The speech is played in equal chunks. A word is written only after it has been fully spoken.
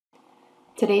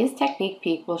Today's technique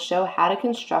peek will show how to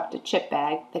construct a chip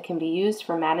bag that can be used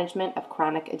for management of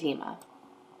chronic edema.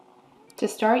 To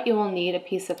start, you will need a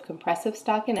piece of compressive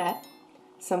stockinette,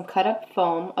 some cut-up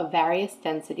foam of various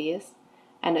densities,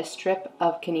 and a strip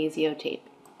of kinesio tape.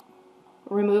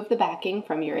 Remove the backing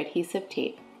from your adhesive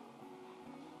tape.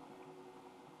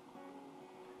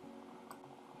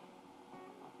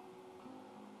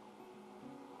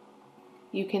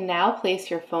 You can now place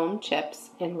your foam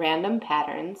chips in random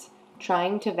patterns,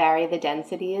 trying to vary the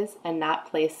densities and not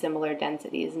place similar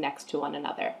densities next to one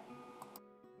another.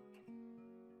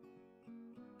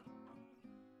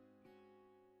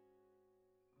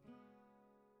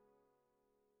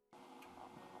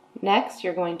 Next,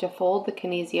 you're going to fold the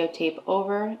kinesio tape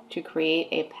over to create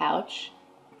a pouch,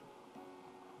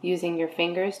 using your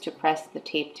fingers to press the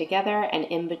tape together and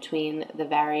in between the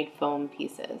varied foam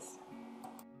pieces.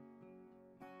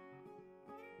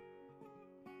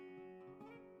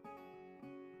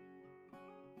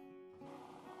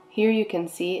 Here you can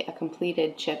see a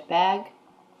completed chip bag,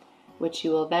 which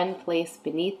you will then place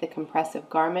beneath the compressive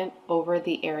garment over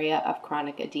the area of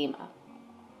chronic edema.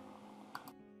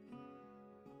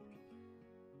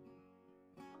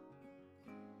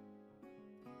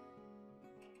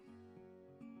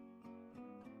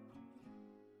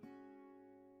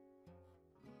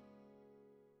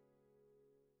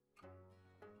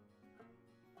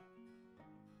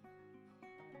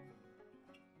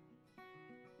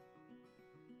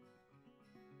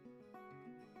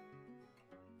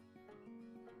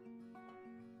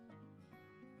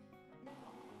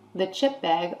 The chip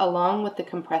bag, along with the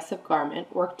compressive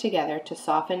garment, work together to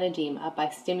soften edema by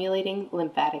stimulating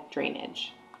lymphatic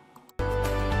drainage.